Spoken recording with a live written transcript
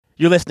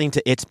You're listening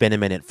to It's Been a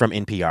Minute from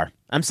NPR.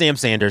 I'm Sam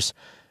Sanders.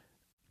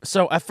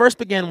 So I first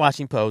began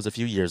watching Pose a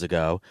few years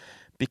ago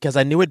because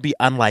I knew it'd be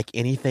unlike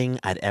anything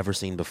I'd ever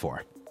seen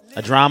before.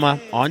 A drama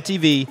on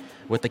TV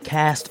with a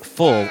cast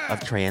full of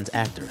trans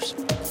actors.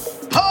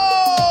 Pose!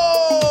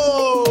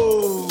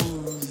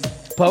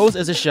 Pose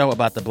is a show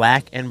about the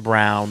black and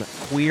brown,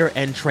 queer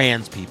and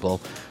trans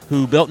people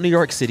who built New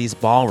York City's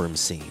ballroom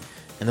scene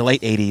in the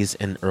late 80s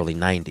and early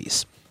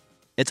 90s.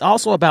 It's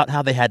also about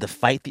how they had to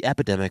fight the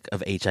epidemic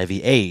of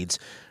HIV/AIDS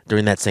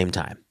during that same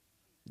time.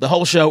 The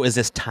whole show is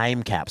this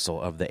time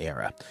capsule of the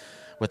era,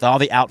 with all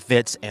the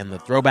outfits and the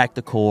throwback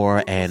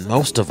decor and,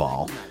 most of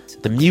all,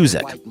 the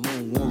music.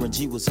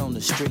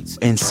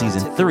 In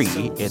season 3,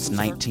 it's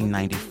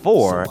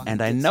 1994,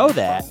 and I know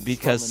that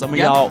because some of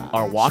y'all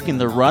are walking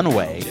the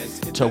runway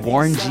to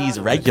Warren G's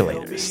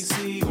Regulators.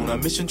 The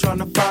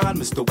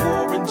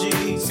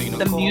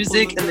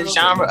music and the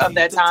genre of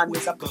that time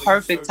is a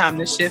perfect time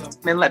to shift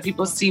and let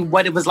people see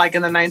what it was like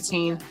in the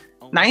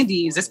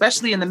 1990s,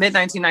 especially in the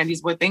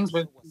mid-1990s where things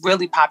were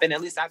really popping. At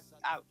least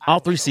All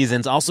 3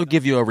 seasons also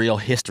give you a real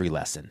history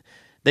lesson.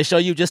 They show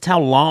you just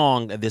how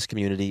long this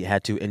community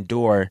had to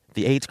endure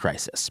the AIDS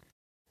crisis.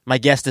 My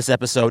guest this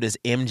episode is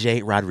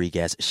MJ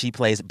Rodriguez. She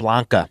plays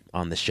Blanca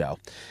on the show.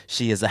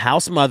 She is the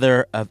house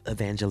mother of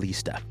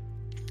Evangelista.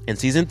 In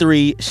season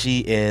 3, she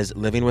is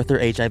living with her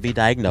HIV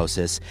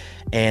diagnosis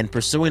and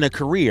pursuing a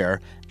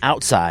career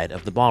outside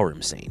of the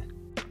ballroom scene.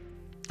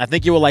 I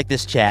think you will like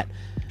this chat.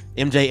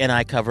 MJ and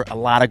I cover a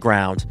lot of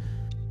ground.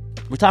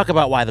 We talk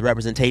about why the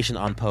representation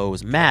on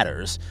Pose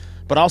matters,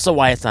 but also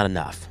why it's not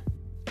enough.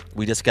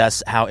 We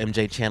discuss how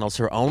MJ channels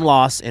her own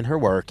loss in her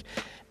work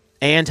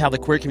and how the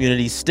queer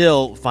community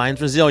still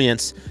finds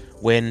resilience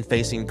when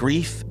facing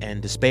grief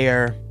and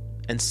despair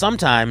and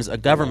sometimes a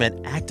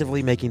government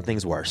actively making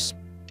things worse.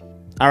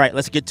 All right,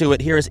 let's get to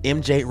it. Here is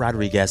MJ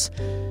Rodriguez.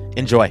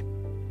 Enjoy.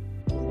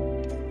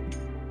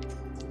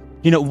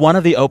 You know, one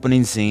of the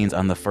opening scenes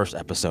on the first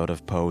episode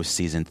of Pose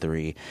Season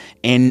 3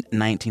 in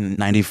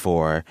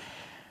 1994,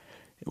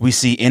 we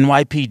see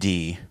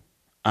NYPD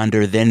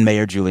under then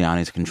Mayor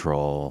Giuliani's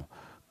control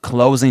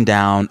closing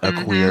down a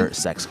queer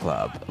sex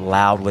club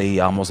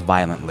loudly, almost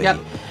violently,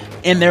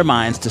 in their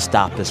minds to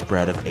stop the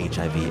spread of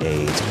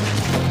HIV/AIDS.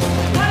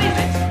 What is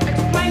it?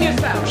 Explain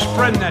yourself. We're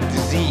spreading that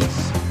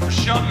disease. We're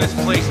shutting this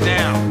place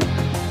down.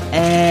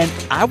 And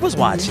I was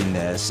watching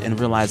this and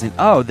realizing,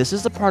 oh, this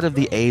is the part of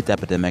the AIDS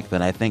epidemic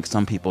that I think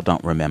some people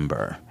don't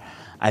remember.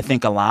 I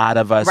think a lot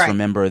of us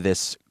remember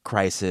this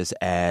crisis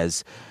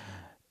as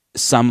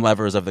some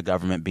levers of the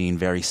government being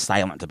very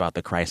silent about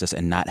the crisis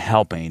and not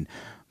helping.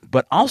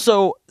 But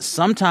also,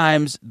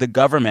 sometimes the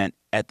government,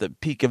 at the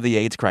peak of the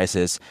AIDS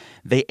crisis,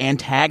 they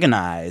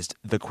antagonized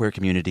the queer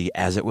community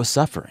as it was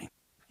suffering.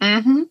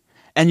 Mm-hmm.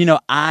 And, you know,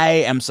 I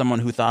am someone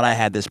who thought I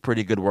had this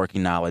pretty good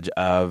working knowledge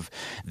of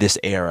this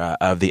era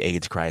of the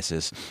AIDS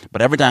crisis.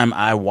 But every time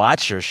I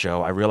watch your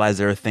show, I realize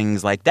there are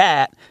things like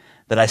that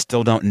I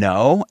still don't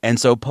know. And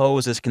so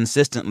Pose is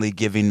consistently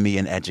giving me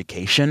an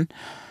education.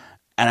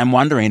 And I'm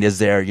wondering, is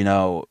there, you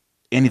know,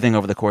 anything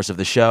over the course of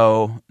the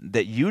show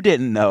that you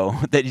didn't know,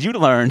 that you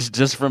learned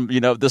just from, you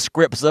know, the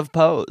scripts of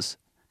Pose?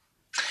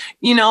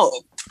 You know,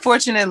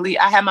 fortunately,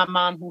 I had my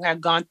mom who had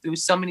gone through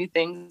so many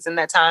things in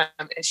that time,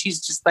 and she's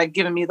just like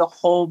giving me the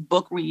whole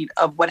book read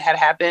of what had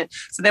happened.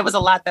 So there was a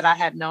lot that I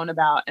had known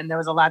about, and there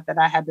was a lot that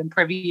I had been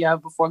privy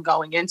of before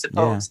going into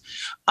Pose.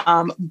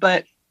 Yeah.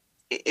 But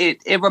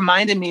it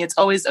reminded me, it's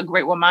always a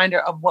great reminder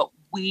of what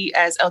we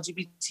as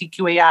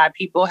LGBTQAI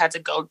people had to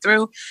go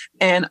through.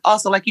 And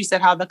also, like you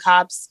said, how the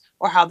cops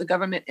or how the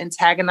government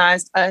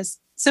antagonized us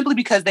simply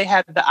because they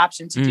had the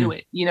option to do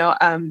it. You know,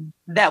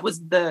 that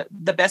was the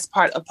best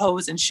part of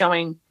Pose and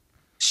showing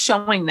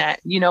that,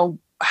 you know,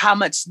 how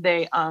much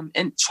they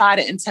and try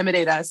to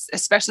intimidate us,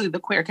 especially the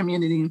queer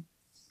community,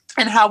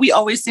 and how we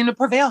always seem to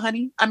prevail,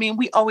 honey. I mean,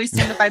 we always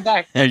seem to fight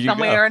back some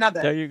way or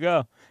another. There you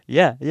go.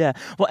 Yeah, yeah.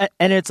 Well,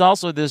 and it's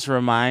also this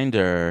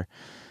reminder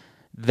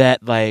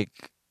that,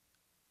 like,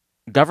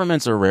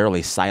 governments are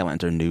rarely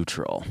silent or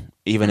neutral,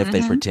 even if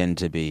they pretend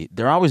to be.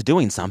 They're always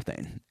doing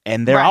something,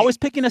 and they're always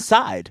picking a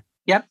side.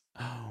 Yep.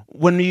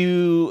 When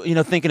you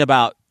know, thinking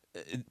about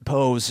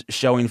Pose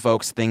showing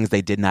folks things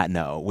they did not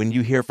know, when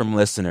you hear from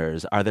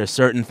listeners, are there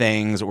certain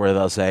things where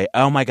they'll say,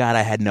 oh, my God,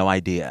 I had no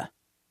idea?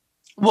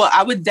 Well,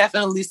 I would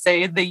definitely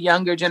say the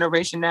younger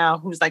generation now,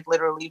 who's like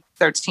literally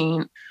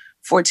 13,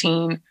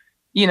 14,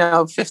 you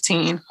know,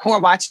 15, who are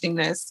watching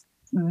this,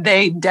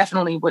 they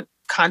definitely would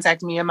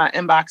contact me in my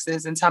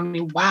inboxes and tell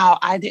me, wow,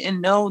 I didn't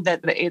know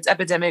that the AIDS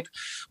epidemic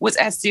was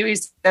as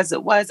serious as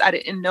it was. I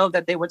didn't know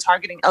that they were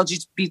targeting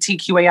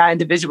LGBTQAI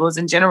individuals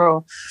in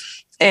general.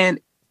 And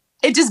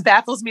it just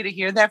baffles me to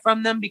hear that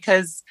from them,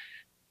 because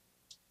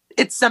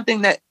it's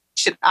something that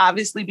should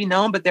obviously be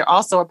known, but they're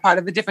also a part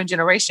of a different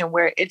generation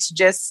where it's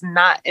just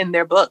not in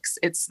their books.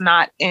 It's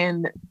not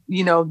in,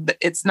 you know,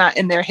 it's not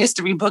in their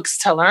history books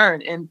to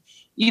learn. And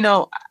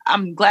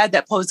I'm glad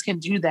that Pose can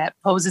do that.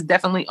 Pose has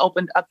definitely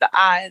opened up the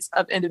eyes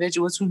of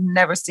individuals who've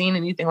never seen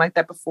anything like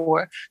that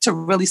before to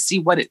really see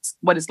what it's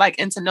like,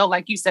 and to know,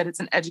 like you said, it's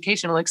an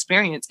educational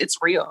experience. It's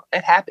real.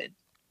 It happened.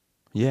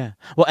 Yeah.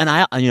 Well,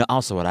 and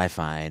also what I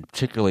find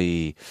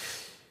particularly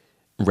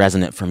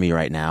resonant for me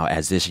right now,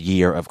 as this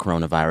year of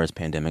coronavirus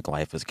pandemic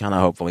life is kind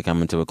of hopefully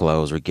coming to a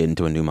close or getting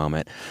to a new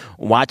moment,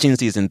 watching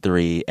season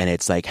 3, and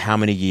it's like how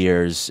many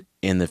years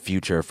in the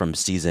future from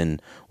season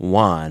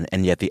 1,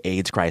 and yet the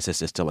AIDS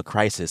crisis is still a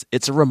crisis.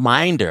 It's a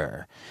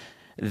reminder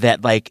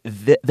that like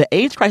the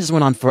AIDS crisis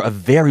went on for a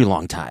very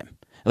long time.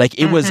 Like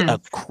it was a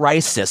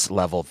crisis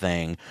level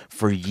thing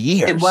for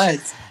years. It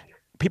was.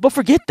 People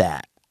forget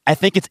that. I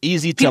think it's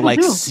easy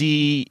to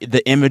see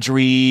the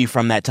imagery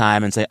from that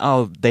time and say,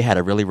 oh, they had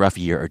a really rough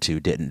year or two,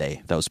 didn't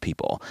they, those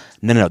people?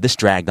 No, this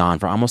dragged on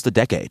for almost a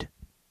decade.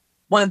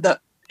 One of the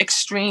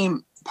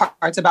extreme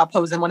parts about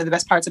Pose, and one of the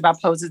best parts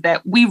about Pose, is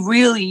that we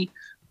really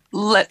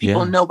let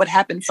people know what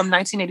happened from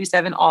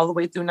 1987 all the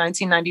way through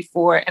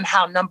 1994 and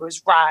how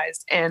numbers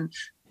rise, and,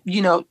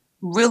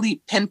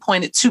 really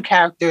pinpointed 2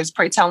 characters,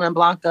 Pray Tell and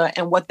Blanca,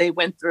 and what they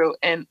went through,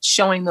 and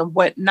showing them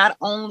what not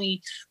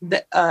only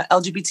the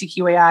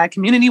LGBTQAI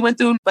community went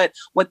through, but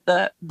what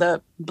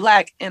the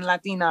Black and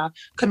Latina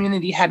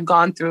community had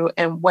gone through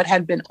and what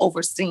had been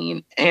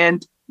overseen.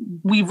 And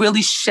we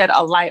really shed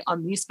a light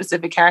on these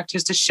specific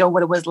characters to show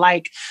what it was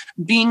like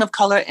being of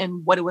color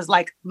and what it was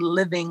like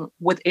living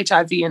with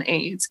HIV and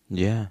AIDS.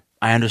 Yeah.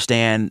 I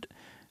understand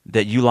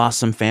that you lost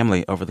some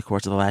family over the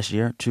course of the last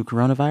year to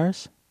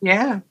coronavirus?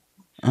 Yeah.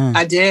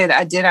 I did.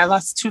 I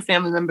lost 2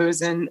 family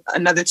members, and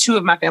another 2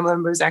 of my family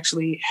members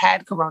actually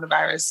had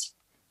coronavirus.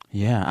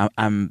 Yeah,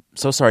 I'm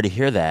so sorry to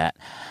hear that.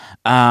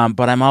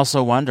 But I'm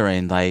also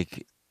wondering,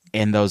 like,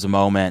 in those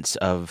moments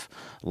of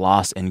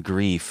loss and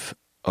grief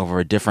over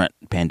a different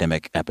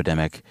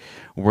epidemic,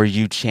 were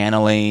you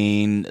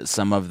channeling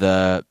some of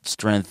the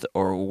strength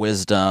or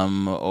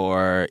wisdom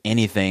or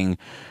anything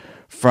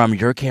from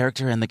your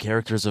character and the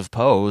characters of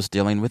Pose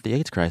dealing with the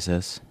AIDS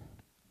crisis?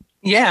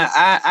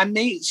 Yeah, I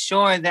made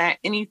sure that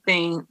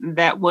anything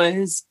that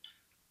was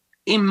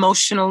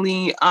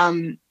emotionally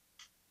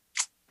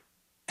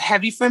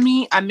heavy for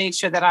me, I made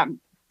sure that I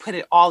put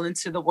it all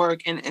into the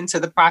work and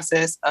into the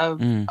process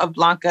of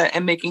Blanca,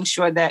 and making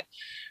sure that,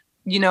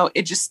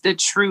 it just stood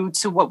true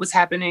to what was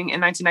happening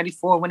in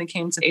 1994 when it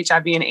came to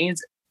HIV and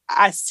AIDS.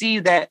 I see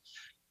that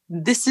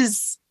this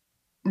is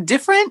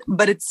different,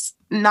 but it's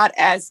not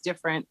as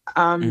different.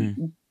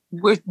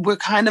 We're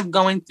kind of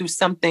going through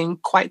something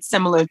quite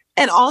similar.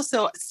 And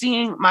also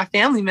seeing my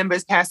family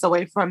members pass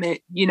away from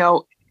it,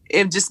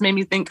 it just made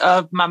me think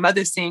of my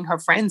mother seeing her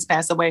friends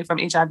pass away from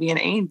HIV and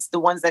AIDS, the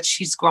ones that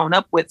she's grown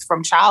up with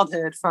from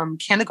childhood, from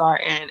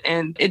kindergarten.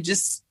 And it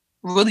just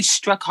really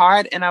struck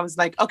hard. And I was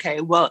like,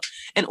 okay, well,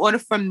 in order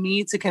for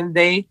me to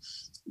convey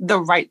the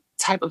right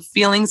type of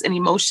feelings and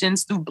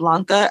emotions through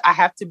Blanca, I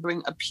have to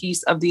bring a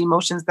piece of the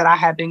emotions that I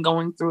have been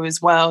going through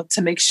as well,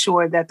 to make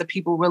sure that the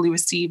people really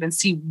receive and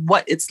see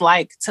what it's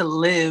like to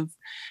live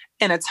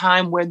in a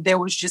time where there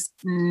was just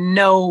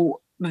no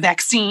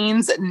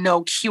vaccines,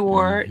 no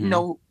cure,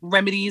 no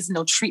remedies,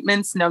 no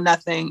treatments, no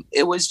nothing.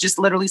 It was just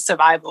literally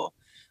survival.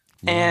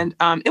 And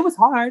it was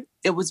hard.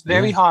 It was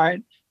very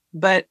hard,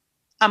 but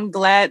I'm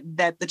glad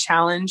that the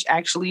challenge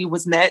actually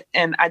was met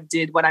and I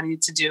did what I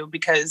needed to do,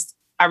 because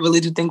I really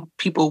do think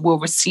people will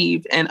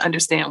receive and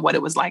understand what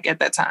it was like at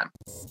that time.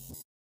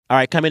 All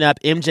right, coming up,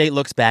 MJ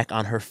looks back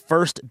on her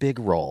first big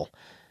role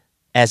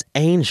as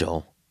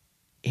Angel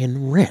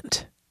in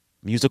Rent.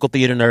 Musical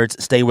theater nerds,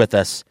 stay with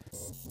us.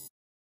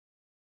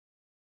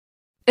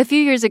 A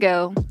few years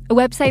ago, a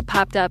website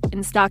popped up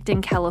in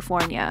Stockton,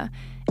 California,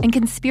 and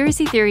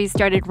conspiracy theories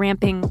started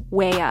ramping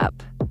way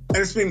up. And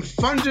it's being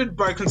funded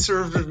by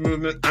conservative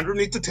movement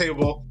underneath the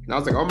table. And I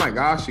was like, oh my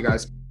gosh, you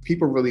guys,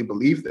 people really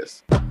believe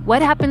this.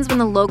 What happens when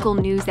the local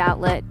news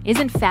outlet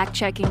isn't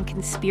fact-checking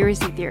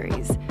conspiracy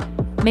theories,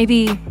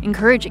 maybe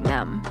encouraging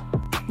them?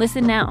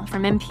 Listen now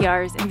from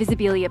NPR's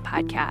Invisibilia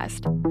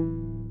podcast.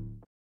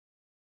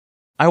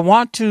 I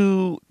want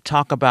to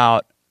talk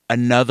about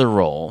another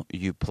role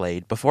you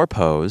played before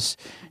Pose.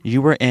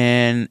 You were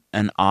in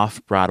an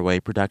off-Broadway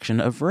production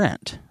of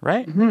Rent,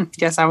 right? Mm-hmm.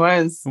 Yes, I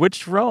was.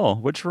 Which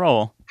role?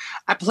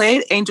 I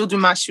played Angel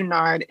Dumas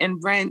Chouinard in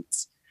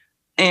Rent.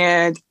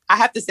 And I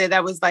have to say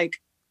that was like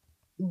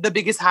the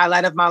biggest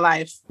highlight of my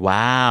life.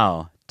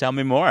 Wow. Tell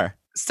me more.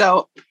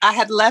 So I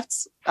had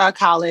left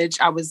college.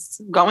 I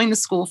was going to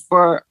school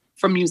for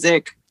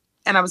music,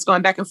 and I was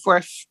going back and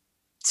forth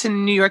to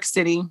New York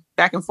City,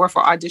 back and forth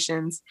for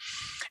auditions.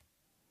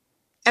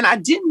 And I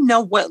didn't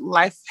know what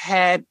life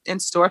had in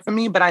store for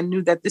me, but I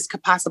knew that this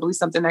could possibly be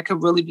something that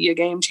could really be a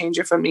game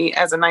changer for me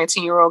as a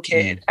 19-year-old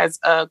kid, as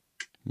a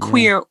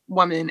queer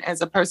woman, as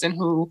a person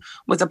who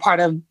was a part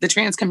of the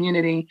trans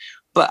community.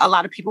 But a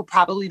lot of people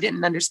probably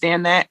didn't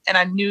understand that. And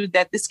I knew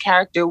that this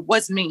character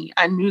was me.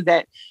 I knew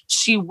that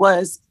she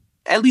was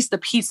at least a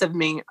piece of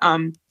me.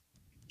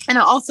 And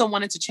I also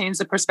wanted to change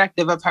the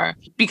perspective of her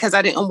because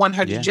I didn't want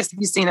her to just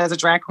be seen as a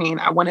drag queen.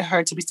 I wanted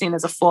her to be seen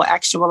as a full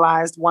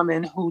actualized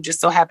woman who just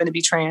so happened to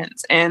be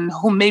trans and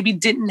who maybe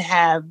didn't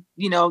have,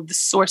 the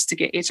source to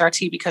get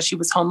HRT because she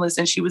was homeless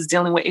and she was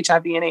dealing with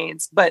HIV and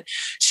AIDS, but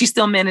she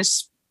still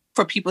managed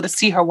for people to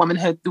see her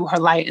womanhood through her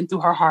light and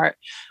through her heart.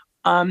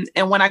 And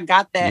when I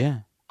got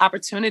that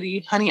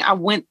opportunity, honey, I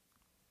went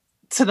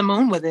to the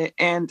moon with it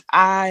and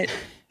I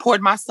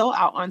poured my soul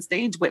out on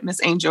stage with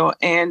Miss Angel.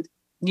 And,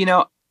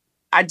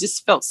 I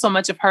just felt so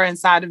much of her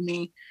inside of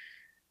me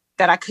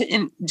that I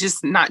couldn't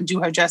just not do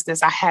her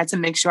justice. I had to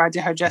make sure I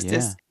did her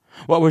justice.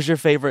 Yeah. What was your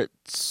favorite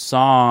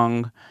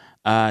song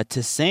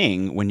to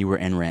sing when you were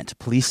in Rent?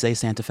 Please say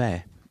Santa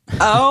Fe.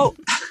 Oh,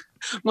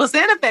 well,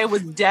 Santa Fe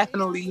was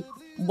definitely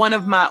one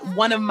of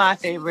my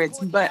favorites.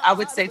 But I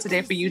would say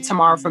Today for You,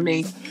 Tomorrow for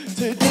Me.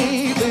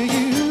 Today for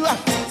you,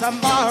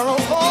 tomorrow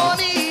for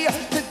me.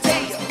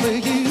 Today for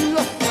you,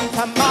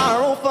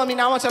 tomorrow for me.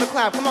 Now I want y'all to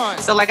clap. Come on.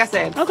 So like I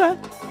said, okay,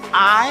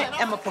 I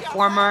am a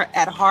performer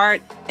at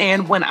heart.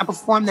 And when I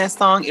performed that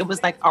song, it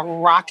was like a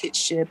rocket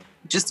ship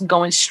just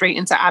going straight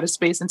into outer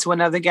space, into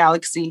another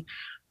galaxy.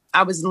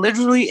 I was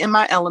literally in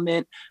my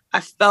element.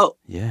 I felt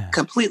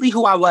completely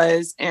who I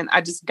was. And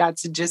I just got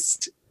to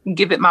just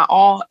give it my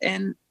all.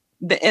 And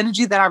the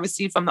energy that I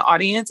received from the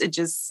audience, I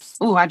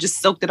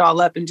just soaked it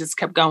all up and just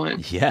kept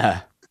going.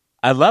 Yeah.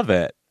 I love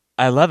it.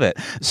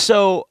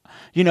 So,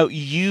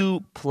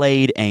 you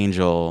played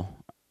Angel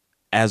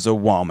as a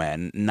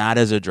woman, not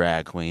as a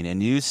drag queen.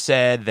 And you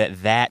said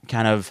that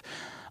kind of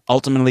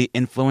ultimately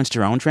influenced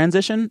your own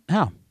transition.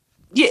 How?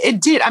 Yeah,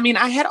 it did. I mean,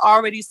 I had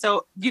already,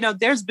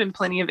 there's been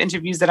plenty of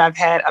interviews that I've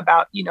had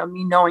about,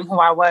 me knowing who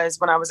I was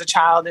when I was a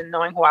child and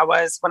knowing who I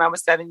was when I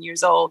was 7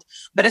 years old.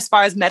 But as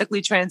far as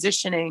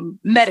transitioning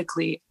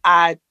medically,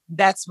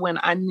 that's when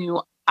I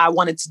knew I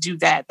wanted to do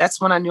that. That's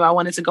when I knew I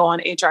wanted to go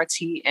on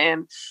HRT.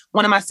 And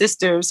one of my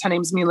sisters, her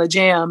name's Mila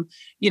Jam,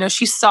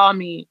 she saw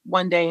me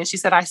one day and she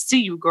said, "I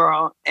see you,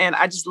 girl." And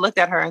I just looked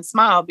at her and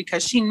smiled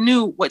because she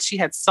knew what she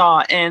had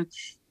saw. And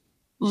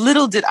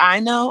little did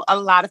I know, a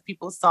lot of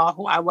people saw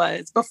who I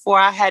was before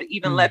I had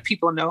even let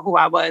people know who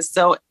I was.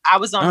 So I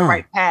was on the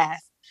right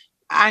path.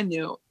 I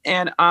knew.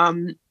 And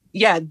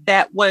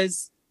that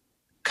was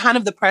kind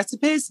of the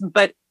precipice,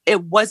 but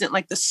it wasn't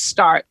like the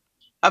start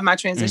of my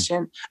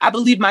transition. I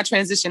believe my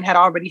transition had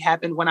already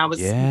happened when I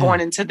was born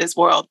into this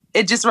world.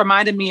 It just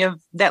reminded me of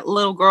that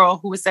little girl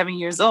who was 7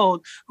 years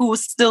old, who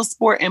was still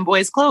sporting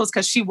boys' clothes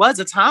because she was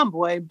a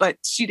tomboy, but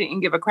she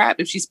didn't give a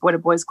crap if she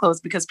sported boys' clothes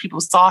because people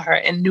saw her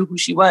and knew who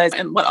she was.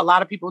 And what a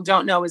lot of people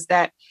don't know is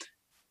that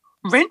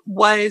Rent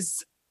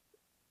was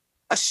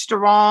a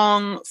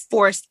strong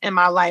force in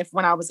my life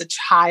when I was a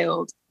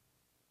child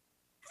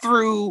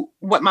through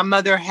what my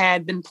mother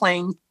had been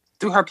playing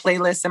through her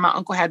playlist and my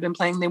uncle had been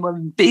playing. They were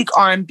big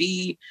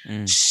R&B,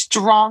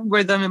 strong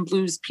rhythm and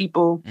blues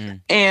people.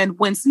 And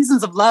when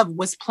Seasons of Love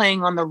was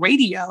playing on the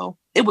radio,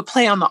 it would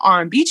play on the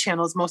R&B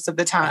channels most of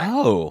the time.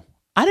 Oh,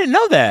 I didn't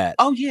know that.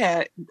 Oh,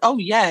 yeah. Oh,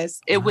 yes.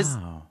 It was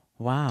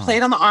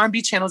played on the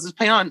R&B channels. It was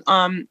played on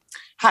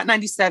Hot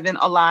 97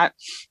 a lot.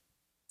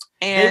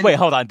 And wait,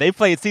 hold on. They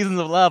played Seasons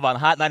of Love on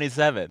Hot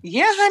 97.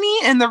 Yeah,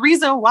 honey. And the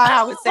reason why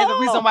I would say the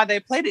reason why they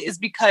played it is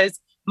because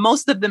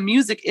most of the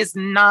music is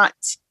not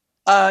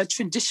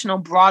traditional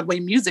Broadway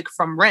music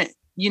from Rent.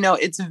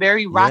 It's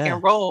very rock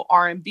and roll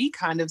R&B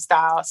kind of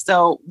style.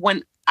 So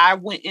when I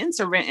went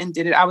into Rent and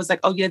did it, I was like,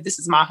 oh yeah, this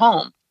is my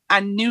home.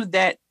 I knew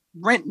that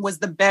Rent was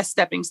the best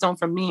stepping stone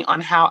for me on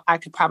how I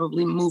could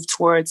probably move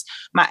towards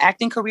my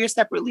acting career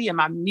separately and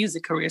my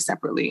music career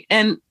separately.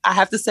 And I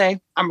have to say,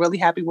 I'm really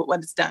happy with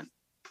what it's done.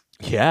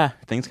 Yeah,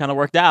 things kind of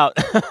worked out.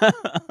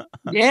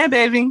 Yeah,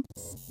 baby.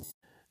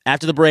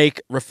 After the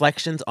break,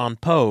 reflections on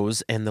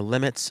Pose and the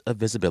limits of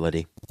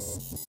visibility.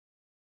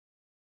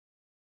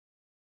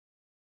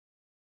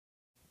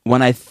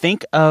 When I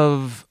think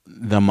of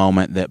the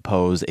moment that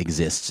Pose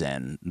exists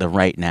in, the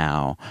right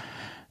now,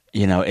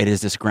 it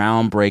is this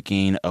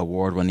groundbreaking,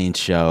 award-winning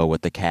show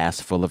with the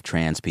cast full of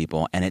trans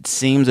people. And it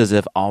seems as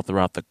if all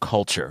throughout the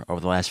culture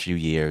over the last few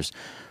years,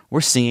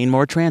 we're seeing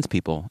more trans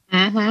people.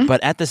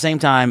 But at the same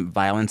time,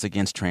 violence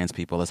against trans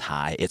people is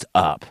high. It's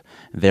up.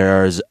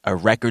 There's a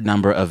record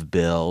number of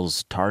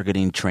bills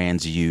targeting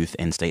trans youth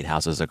in state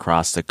houses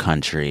across the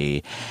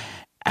country.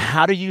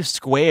 How do you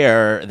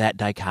square that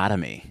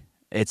dichotomy?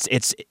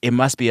 It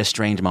must be a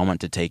strange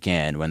moment to take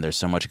in when there's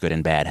so much good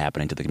and bad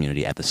happening to the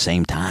community at the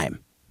same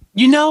time.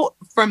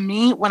 For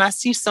me, when I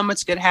see so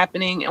much good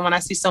happening and when I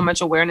see so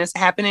much awareness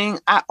happening,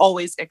 I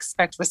always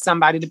expect for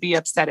somebody to be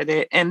upset at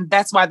it. And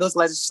that's why those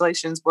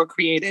legislations were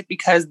created,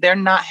 because they're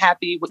not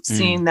happy with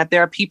seeing that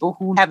there are people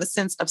who have a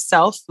sense of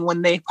self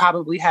when they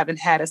probably haven't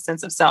had a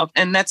sense of self.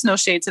 And that's no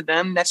shade to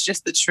them. That's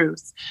just the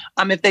truth.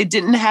 If they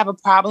didn't have a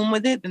problem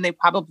with it, then they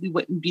probably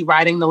wouldn't be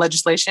writing the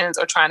legislations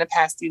or trying to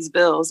pass these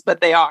bills,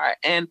 but they are.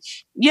 And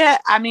yeah,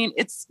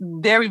 it's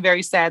very,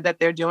 very sad that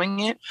they're doing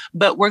it,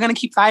 but we're going to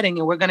keep fighting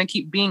and we're going to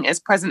keep being as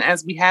present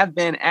as we have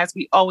been, as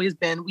we always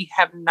been. We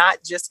have not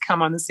just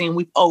come on the scene.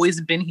 We've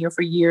always been here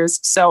for years.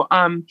 So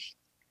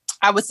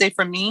I would say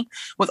for me,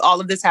 with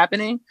all of this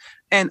happening,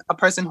 and a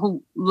person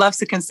who loves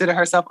to consider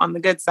herself on the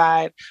good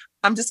side,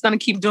 I'm just going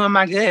to keep doing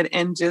my good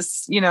and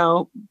just,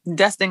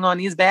 dusting on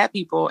these bad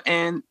people.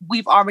 And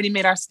we've already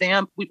made our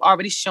stamp. We've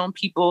already shown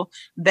people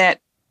that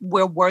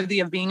we're worthy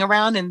of being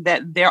around and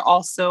that they're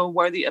also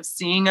worthy of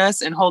seeing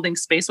us and holding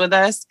space with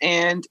us.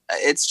 And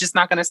it's just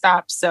not going to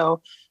stop.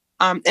 So,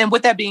 and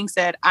with that being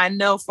said, I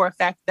know for a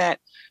fact that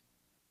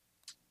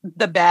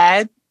the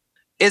bad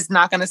is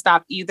not going to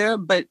stop either.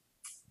 But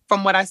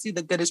from what I see,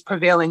 the good is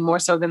prevailing more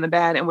so than the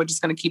bad. And we're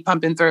just going to keep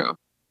pumping through.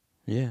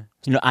 Yeah.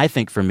 I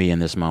think for me in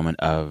this moment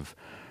of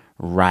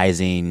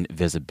rising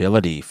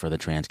visibility for the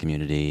trans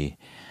community,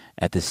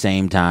 at the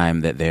same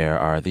time that there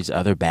are these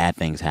other bad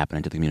things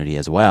happening to the community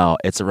as well,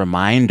 it's a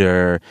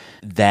reminder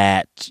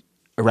that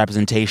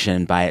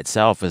representation by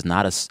itself is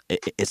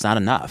it's not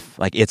enough.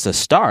 Like, it's a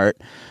start,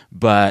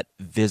 but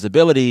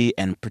visibility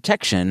and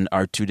protection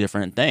are two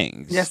different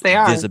things. Yes, they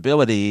are.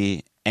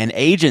 Visibility and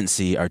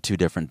agency are two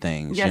different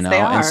things, yes, they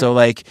are. And so,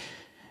 like,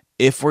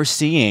 if we're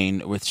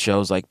seeing with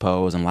shows like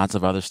Pose and lots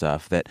of other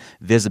stuff that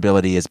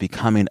visibility is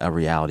becoming a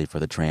reality for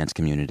the trans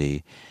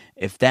community,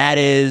 if that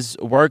is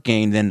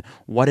working, then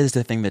what is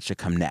the thing that should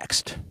come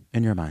next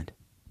in your mind?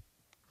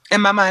 In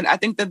my mind, I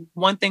think the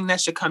one thing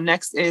that should come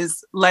next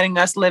is letting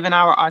us live in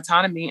our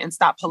autonomy and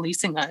stop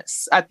policing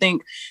us. I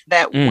think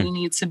that we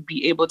need to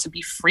be able to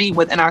be free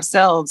within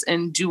ourselves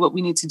and do what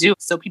we need to do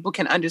so people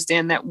can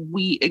understand that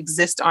we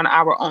exist on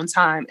our own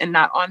time and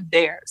not on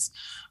theirs.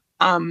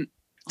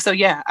 So,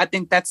 yeah, I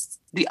think that's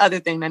the other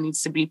thing that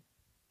needs to be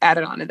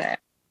added onto that.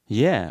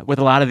 Yeah. With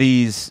a lot of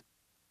these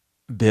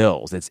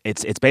bills,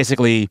 it's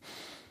basically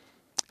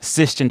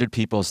cisgendered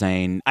people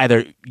saying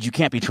either you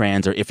can't be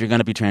trans, or if you're going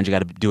to be trans, you got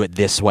to do it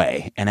this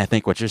way. And I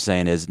think what you're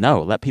saying is,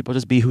 no, let people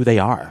just be who they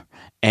are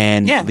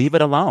and leave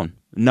it alone.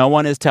 No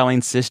one is telling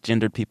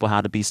cisgendered people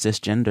how to be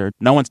cisgendered.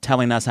 No one's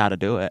telling us how to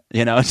do it.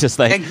 It's just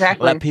like,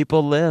 exactly. Let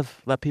people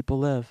live. Let people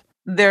live.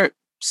 They're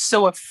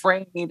so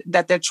afraid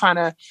that they're trying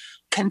to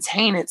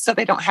contain it so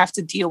they don't have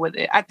to deal with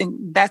it. I think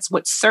that's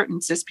what certain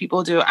cis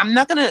people do. I'm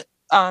not going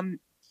to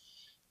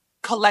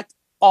collect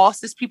all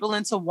cis people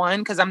into one,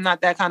 because I'm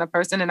not that kind of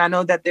person. And I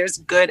know that there's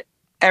good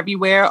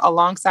everywhere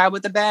alongside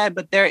with the bad,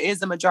 but there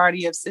is a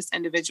majority of cis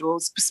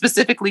individuals,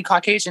 specifically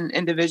Caucasian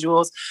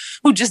individuals,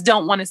 who just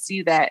don't want to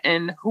see that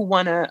and who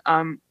want to,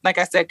 like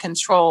I said,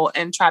 control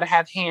and try to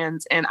have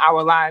hands in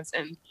our lives.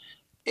 And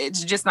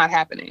it's just not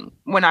happening.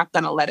 We're not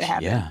going to let it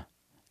happen.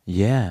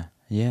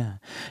 Yeah.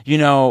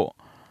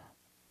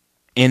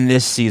 In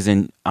this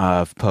season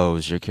of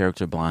Pose, your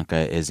character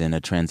Blanca is in a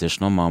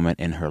transitional moment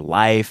in her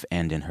life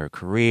and in her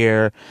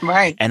career.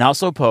 Right. And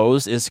also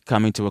Pose is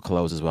coming to a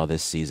close as well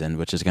this season,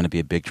 which is going to be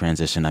a big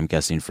transition, I'm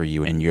guessing, for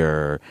you in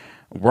your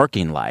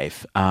working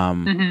life.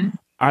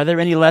 Are there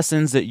any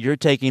lessons that you're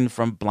taking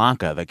from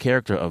Blanca, the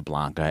character of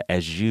Blanca,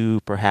 as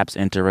you perhaps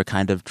enter a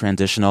kind of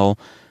transitional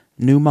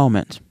new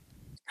moment?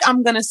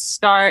 I'm going to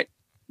start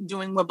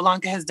doing what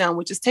Blanca has done,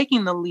 which is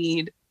taking the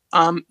lead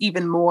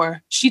even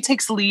more. She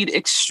takes lead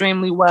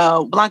extremely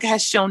well. Blanca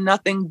has shown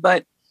nothing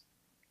but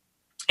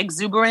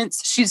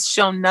exuberance. She's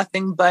shown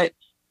nothing but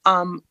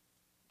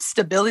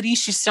stability.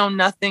 She's shown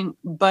nothing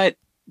but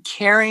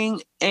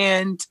caring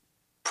and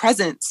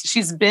presence.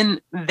 She's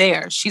been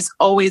there. She's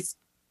always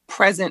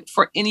present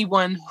for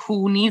anyone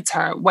who needs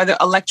her, whether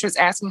Elektra's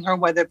asking her,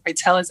 whether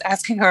Praytel is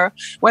asking her,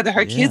 whether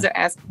her kids are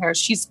asking her,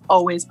 she's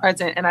always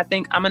present. And I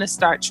think I'm going to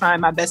start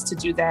trying my best to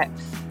do that.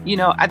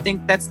 I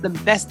think that's the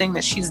best thing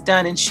that she's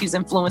done, and she's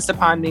influenced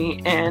upon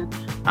me. And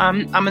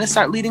I'm going to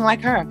start leading like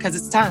her, because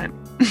it's time.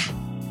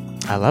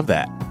 I love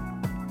that.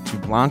 To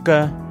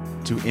Blanca,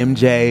 to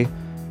MJ,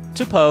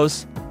 to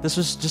Pose, this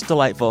was just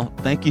delightful.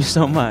 Thank you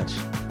so much.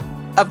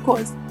 Of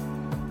course.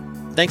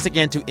 Thanks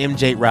again to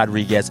MJ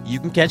Rodriguez. You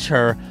can catch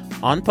her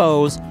on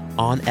Pose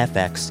on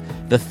FX.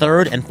 The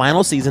third and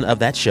final season of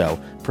that show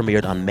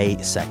premiered on May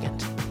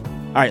 2nd.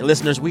 All right,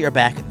 listeners, we are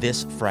back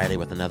this Friday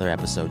with another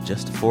episode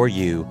just for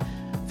you.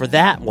 For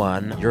that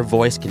one, your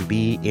voice can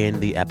be in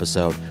the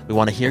episode. We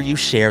want to hear you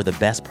share the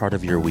best part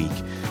of your week.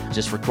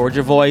 Just record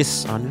your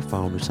voice on your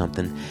phone or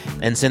something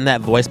and send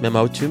that voice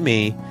memo to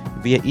me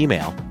via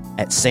email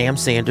at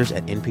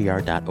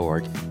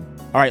samsanders@npr.org.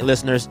 All right,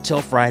 listeners,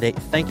 till Friday,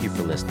 thank you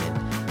for listening.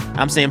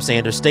 I'm Sam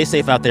Sanders. Stay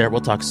safe out there.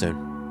 We'll talk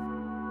soon.